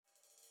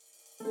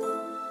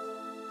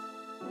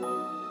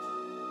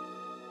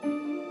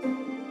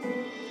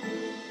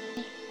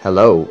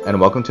Hello, and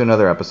welcome to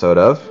another episode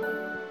of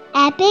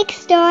Epic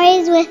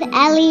Stories with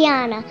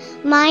Eliana.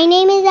 My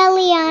name is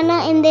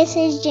Eliana and this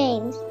is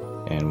James.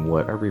 And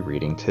what are we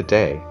reading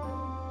today?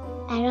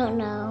 I don't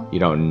know. You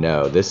don't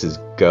know. This is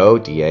Go,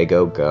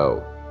 Diego,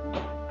 Go.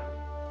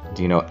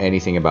 Do you know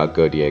anything about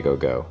Go, Diego,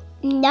 Go?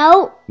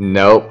 Nope.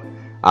 Nope.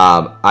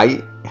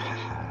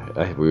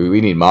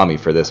 We need mommy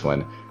for this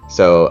one.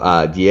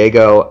 So,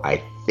 Diego,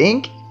 I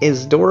think,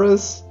 is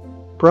Dora's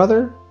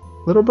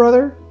little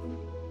brother?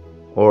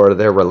 Or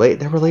they're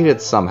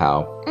related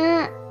somehow.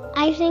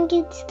 I think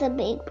it's the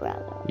big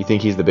brother. You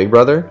think he's the big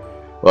brother?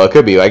 Well, it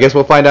could be. I guess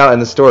we'll find out in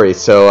the story.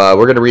 So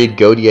we're going to read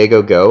Go,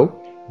 Diego, Go.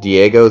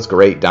 Diego's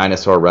Great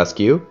Dinosaur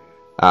Rescue.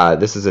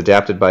 This is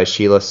adapted by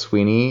Sheila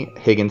Sweeney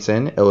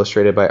Higginson,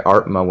 illustrated by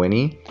Art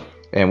Mawini.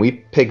 And we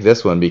picked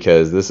this one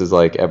because this is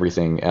like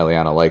everything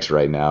Eliana likes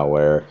right now,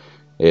 where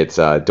it's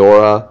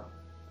Dora,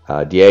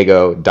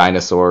 Diego,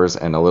 dinosaurs,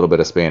 and a little bit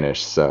of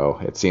Spanish. So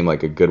it seemed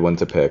like a good one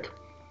to pick.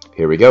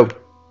 Here we go.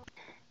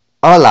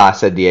 Hola,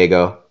 said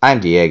Diego.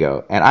 I'm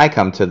Diego, and I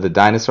come to the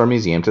Dinosaur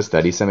Museum to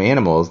study some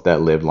animals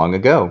that lived long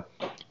ago.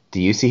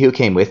 Do you see who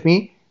came with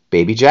me?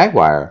 Baby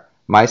Jaguar,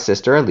 my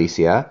sister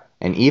Alicia,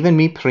 and even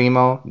mi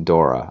primo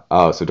Dora.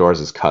 Oh, so Dora's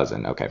his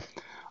cousin. Okay.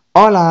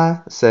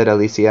 Hola, said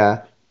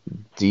Alicia.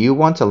 Do you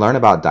want to learn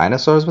about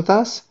dinosaurs with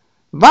us?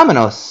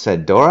 Vámonos,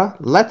 said Dora.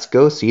 Let's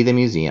go see the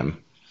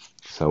museum.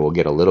 So we'll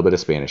get a little bit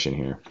of Spanish in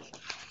here.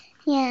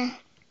 Yeah.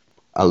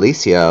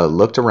 Alicia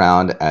looked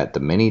around at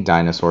the many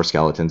dinosaur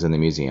skeletons in the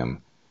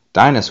museum.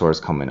 Dinosaurs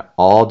come in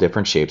all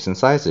different shapes and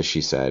sizes, she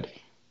said.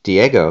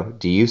 Diego,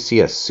 do you see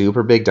a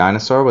super big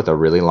dinosaur with a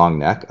really long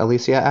neck?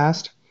 Alicia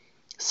asked.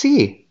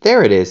 See,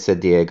 there it is,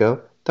 said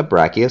Diego, the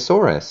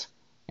Brachiosaurus.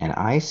 And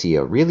I see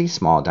a really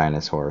small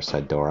dinosaur,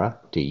 said Dora.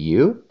 Do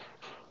you?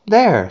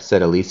 There,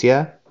 said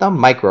Alicia, the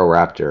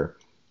Microraptor.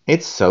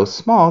 It's so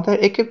small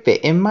that it could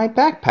fit in my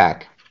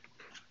backpack.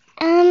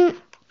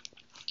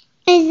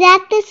 Is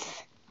that the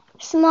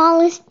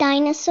smallest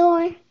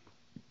dinosaur?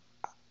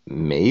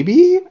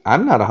 Maybe?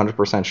 I'm not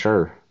 100%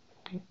 sure.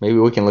 Maybe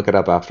we can look it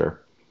up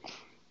after.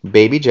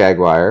 Baby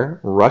Jaguar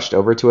rushed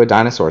over to a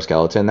dinosaur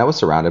skeleton that was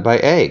surrounded by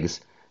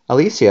eggs.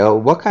 Alicia,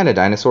 what kind of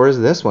dinosaur is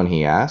this one?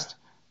 He asked.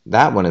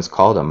 That one is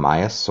called a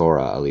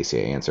Maiasaura, Alicia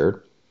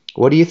answered.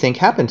 What do you think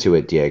happened to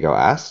it? Diego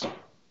asked.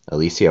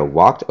 Alicia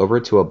walked over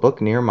to a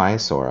book near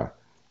Maiasaura,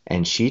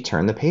 and she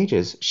turned the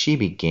pages. She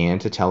began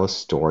to tell a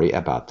story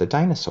about the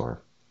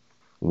dinosaur.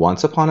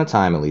 Once upon a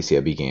time,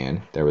 Alicia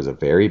began, there was a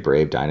very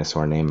brave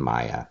dinosaur named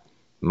Maya.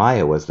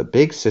 Maya was the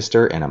big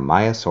sister in a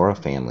Maiasaura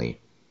family.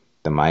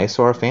 The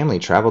Maiasaura family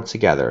traveled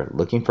together,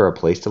 looking for a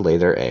place to lay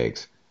their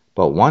eggs.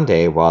 But one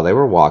day, while they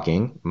were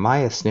walking,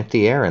 Maya sniffed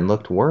the air and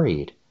looked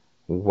worried.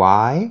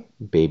 Why?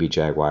 Baby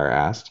Jaguar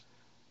asked.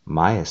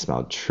 Maya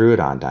smelled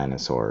Troodon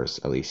dinosaurs,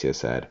 Alicia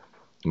said.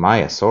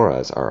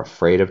 Maiasauras are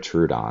afraid of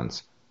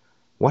Troodons.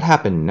 What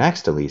happened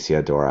next,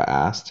 Alicia? Dora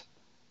asked.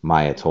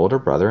 Maya told her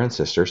brother and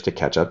sisters to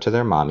catch up to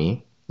their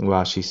mommy,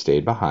 while she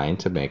stayed behind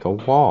to make a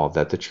wall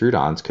that the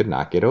Troodons could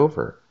not get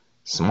over.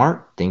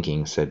 Smart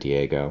thinking, said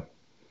Diego.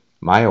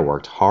 Maya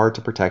worked hard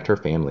to protect her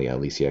family,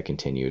 Alicia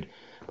continued,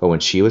 but when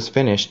she was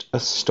finished, a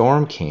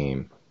storm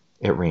came.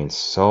 It rained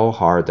so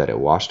hard that it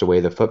washed away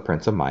the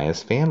footprints of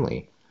Maya's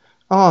family.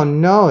 Oh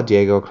no,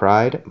 Diego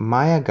cried.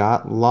 Maya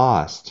got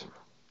lost.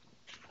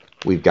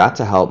 We've got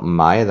to help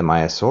Maya the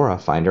Maiasaura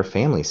find her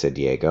family, said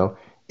Diego.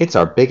 It's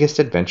our biggest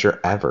adventure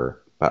ever.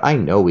 But I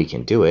know we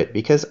can do it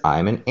because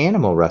I'm an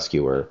animal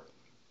rescuer.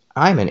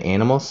 I'm an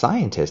animal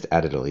scientist,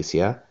 added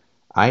Alicia.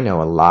 I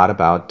know a lot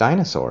about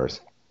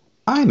dinosaurs.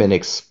 I'm an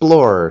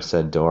explorer,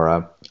 said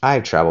Dora.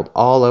 I've traveled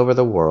all over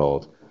the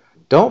world.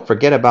 Don't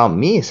forget about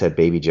me, said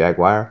Baby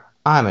Jaguar.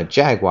 I'm a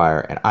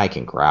jaguar and I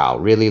can growl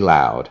really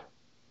loud.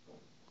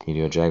 Can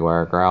you do a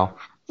jaguar growl?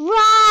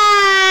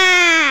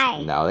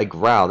 Roar! No, they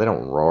growl. They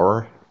don't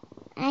roar.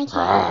 I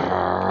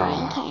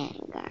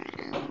can't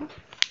growl.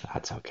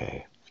 That's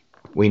okay.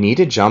 We need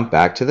to jump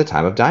back to the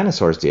time of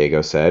dinosaurs,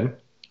 Diego said.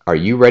 Are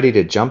you ready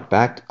to jump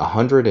back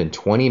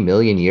 120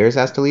 million years?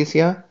 Asked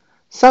Alicia.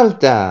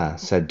 Salta,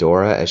 said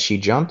Dora as she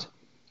jumped.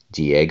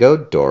 Diego,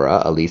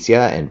 Dora,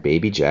 Alicia, and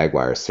Baby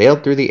Jaguar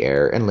sailed through the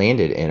air and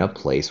landed in a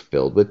place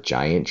filled with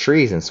giant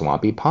trees and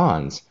swampy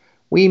ponds.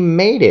 We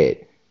made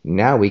it!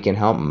 Now we can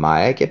help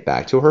Maya get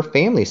back to her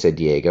family, said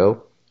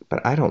Diego.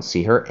 But I don't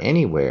see her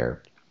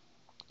anywhere.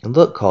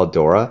 Look, called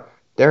Dora.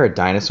 There are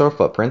dinosaur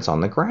footprints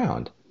on the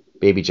ground.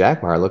 Baby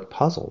Jaguar looked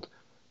puzzled.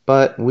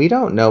 But we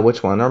don't know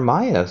which one are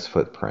Maya's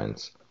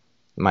footprints.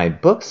 My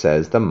book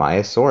says the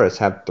Maiasaurus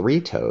have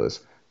 3 toes,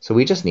 so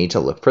we just need to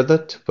look for the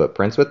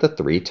footprints with the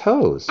 3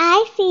 toes.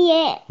 I see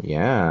it.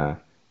 Yeah.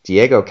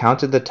 Diego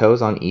counted the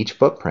toes on each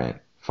footprint.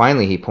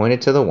 Finally, he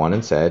pointed to the one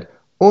and said,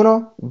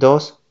 Uno,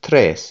 dos,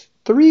 tres.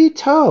 3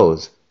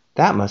 toes.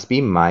 That must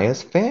be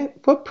Maya's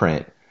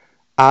footprint.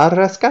 Al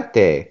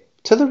rescate.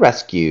 To the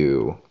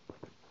rescue.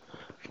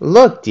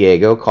 Look,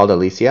 Diego, called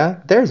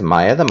Alicia. There's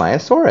Maya the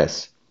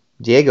Maiasaurus.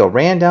 Diego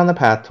ran down the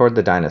path toward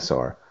the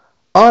dinosaur.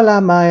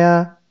 Hola,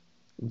 Maya.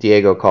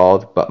 Diego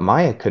called, but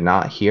Maya could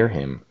not hear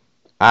him.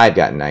 I've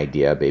got an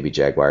idea, Baby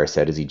Jaguar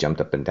said as he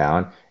jumped up and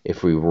down.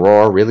 If we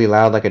roar really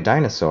loud like a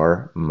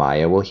dinosaur,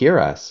 Maya will hear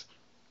us.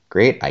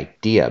 Great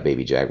idea,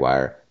 Baby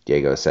Jaguar,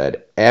 Diego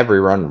said.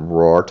 Everyone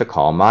roar to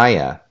call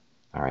Maya.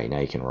 All right, now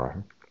you can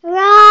roar.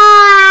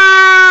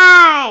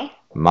 Roar!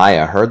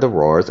 Maya heard the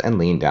roars and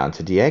leaned down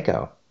to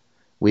Diego.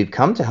 We've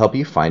come to help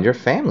you find your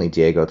family,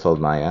 Diego told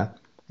Maya.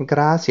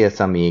 Gracias,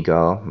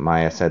 amigo,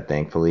 Maya said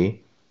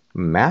thankfully.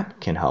 Map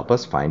can help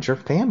us find your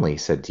family,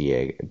 said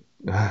Diego.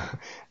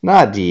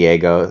 Not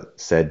Diego,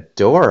 said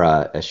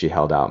Dora as she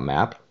held out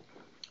Map.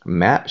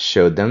 Map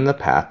showed them the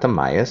path to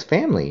Maya's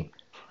family.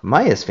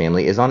 Maya's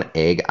family is on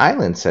Egg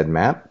Island, said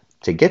Map.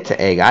 To get to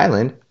Egg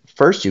Island,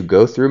 first you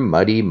go through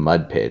muddy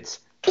mud pits.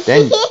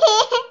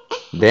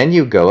 Then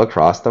you go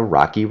across the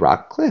rocky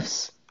rock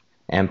cliffs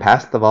and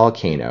past the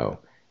volcano,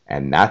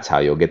 and that's how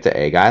you'll get to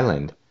Egg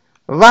Island.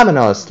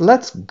 Vamonos,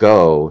 let's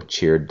go,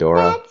 cheered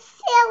Dora. That's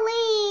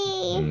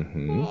silly.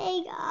 Mm-hmm.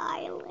 Egg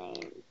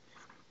Island.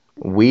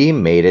 We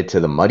made it to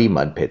the muddy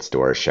mud pits,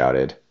 Dora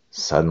shouted.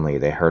 Suddenly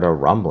they heard a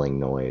rumbling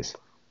noise.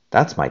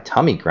 That's my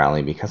tummy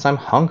growling because I'm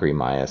hungry,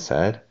 Maya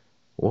said.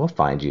 We'll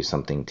find you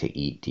something to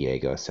eat,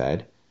 Diego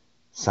said.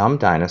 Some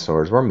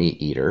dinosaurs were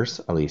meat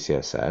eaters,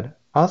 Alicia said.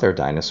 Other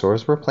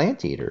dinosaurs were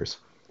plant eaters.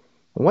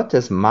 What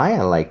does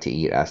Maya like to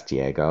eat? Asked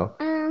Diego.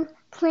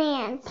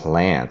 Plants.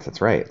 Plants,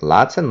 that's right.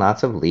 Lots and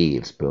lots of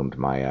leaves, boomed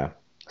Maya.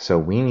 So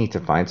we need to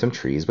find some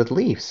trees with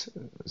leaves,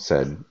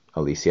 said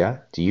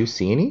Alicia. Do you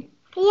see any?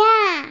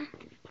 Yeah.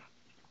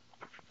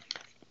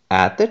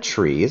 At the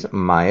trees,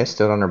 Maya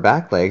stood on her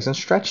back legs and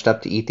stretched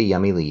up to eat the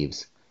yummy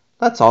leaves.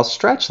 Let's all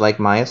stretch like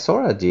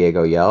Maya-sora,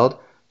 Diego yelled.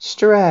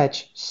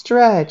 Stretch,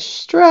 stretch,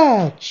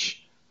 stretch.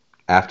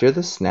 After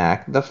the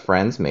snack, the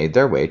friends made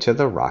their way to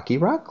the rocky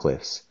rock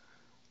cliffs.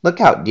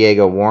 Look out,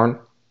 Diego warned.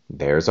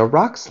 There's a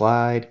rock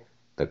slide.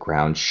 The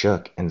ground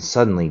shook, and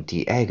suddenly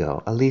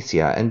Diego,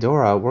 Alicia, and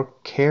Dora were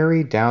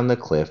carried down the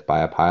cliff by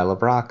a pile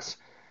of rocks.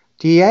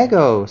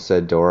 Diego,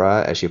 said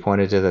Dora as she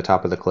pointed to the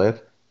top of the cliff,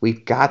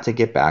 we've got to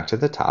get back to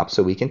the top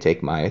so we can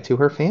take Maya to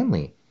her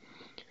family.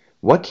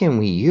 What can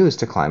we use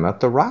to climb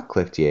up the rock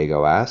cliff?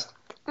 Diego asked.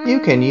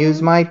 You can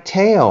use my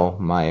tail,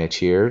 Maya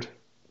cheered.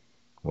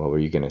 What were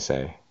you going to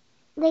say?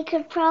 They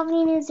could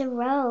probably use a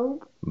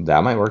rope.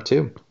 That might work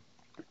too.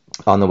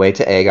 On the way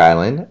to Egg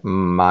Island,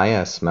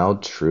 Maya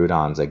smelled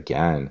Troodons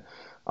again.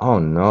 Oh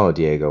no,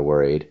 Diego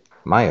worried.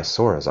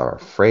 Maya-sauras are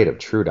afraid of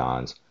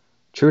Troodons.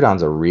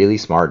 Troodons are really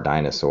smart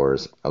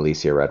dinosaurs,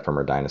 Alicia read from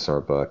her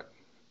dinosaur book.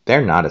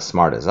 They're not as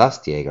smart as us,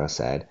 Diego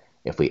said.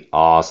 If we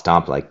all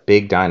stomp like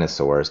big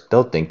dinosaurs,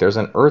 they'll think there's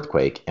an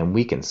earthquake and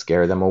we can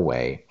scare them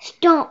away.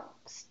 Stomp,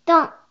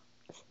 stomp,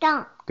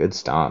 stomp. Good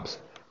stomps.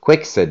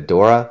 Quick, said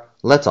Dora.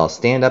 Let's all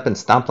stand up and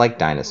stomp like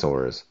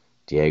dinosaurs.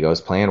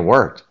 Diego's plan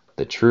worked.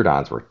 The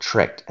Troodons were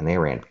tricked and they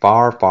ran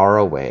far, far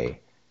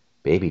away.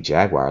 Baby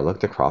Jaguar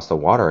looked across the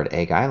water at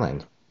Egg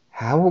Island.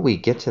 How will we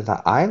get to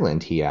the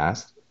island? He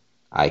asked.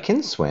 I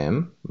can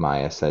swim,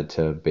 Maya said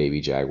to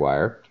Baby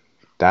Jaguar.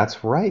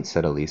 That's right,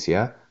 said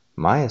Alicia.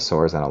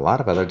 Maya-saurs and a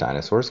lot of other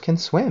dinosaurs can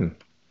swim.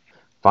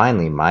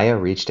 Finally, Maya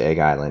reached Egg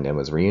Island and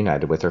was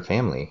reunited with her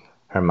family.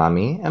 Her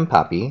mommy and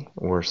papi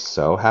were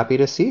so happy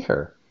to see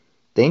her.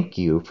 Thank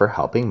you for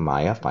helping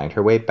Maya find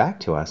her way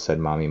back to us, said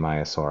Mommy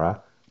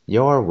Maya-saura.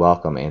 You're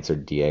welcome,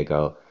 answered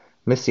Diego.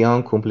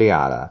 Misión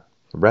cumplida.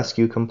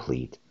 Rescue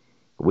complete.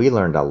 We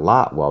learned a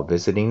lot while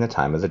visiting the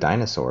time of the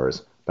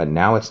dinosaurs, but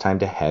now it's time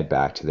to head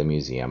back to the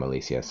museum,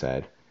 Alicia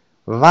said.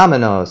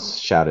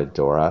 Vámonos, shouted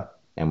Dora.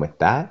 And with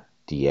that,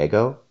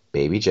 Diego,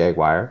 Baby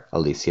Jaguar,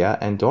 Alicia,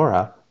 and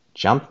Dora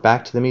jumped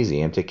back to the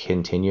museum to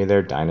continue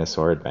their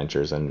dinosaur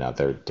adventures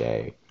another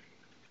day.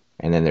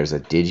 And then there's a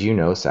Did You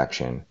Know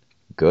section.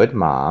 Good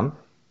mom.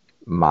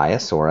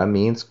 Maya-saura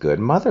means good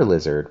mother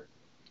lizard.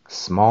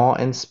 Small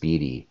and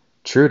speedy.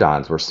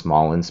 Troodons were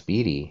small and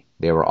speedy.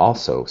 They were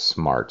also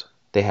smart.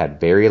 They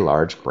had very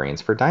large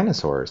brains for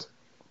dinosaurs.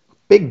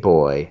 Big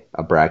boy.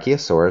 A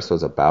brachiosaurus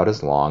was about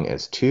as long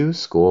as 2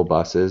 school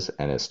buses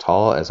and as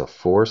tall as a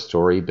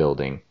 4-story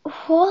building.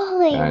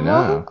 Holy I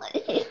know.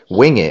 moly.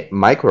 Wing it.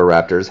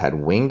 Microraptors had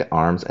winged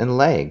arms and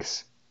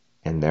legs.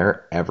 And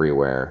they're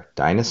everywhere.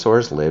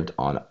 Dinosaurs lived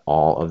on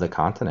all of the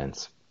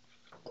continents.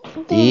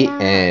 The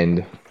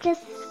end.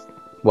 Just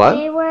What?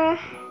 They were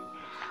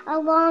a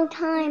long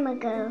time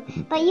ago,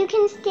 but you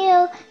can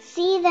still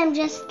see them.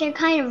 Just they're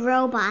kind of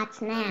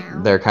robots now.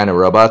 They're kind of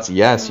robots?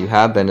 Yes, you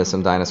have been to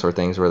some dinosaur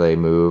things where they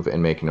move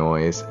and make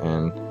noise,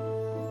 and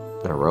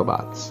they're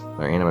robots.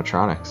 They're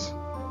animatronics.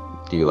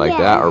 Do you like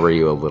that, or were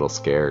you a little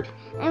scared?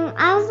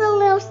 I was a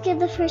little scared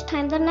the first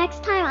time. The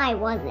next time I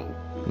wasn't.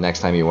 Next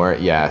time you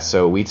weren't? Yeah,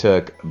 so we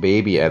took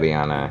baby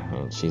Eliana,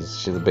 and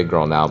she's a big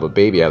girl now, but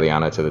baby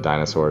Eliana to the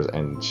dinosaurs,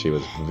 and she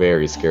was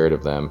very scared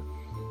of them.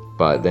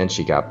 But then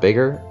she got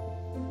bigger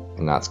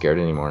and not scared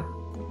anymore.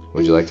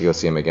 Would you like to go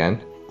see them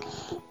again?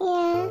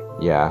 Yeah.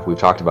 Yeah, we've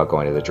talked about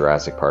going to the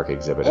Jurassic Park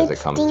exhibit as it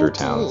comes through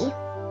towns.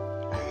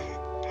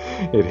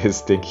 It is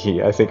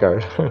stinky. I think our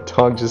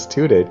dog just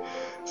tooted.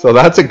 So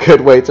that's a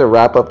good way to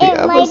wrap up the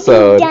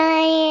episode. Might be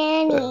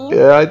dying.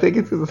 Yeah, I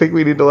think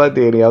we need to let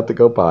Danny out to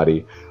go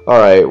potty. All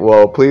right,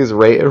 well, please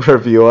rate and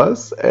review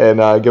us and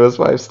give us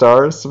 5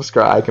 stars.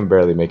 Subscribe. I can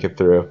barely make it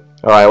through.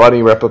 All right, why don't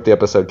you wrap up the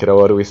episode, kiddo?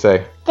 What do we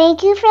say?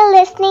 Thank you for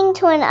listening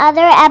to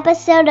another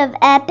episode of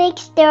Epic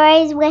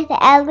Stories with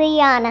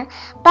Eliana.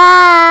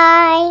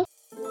 Bye!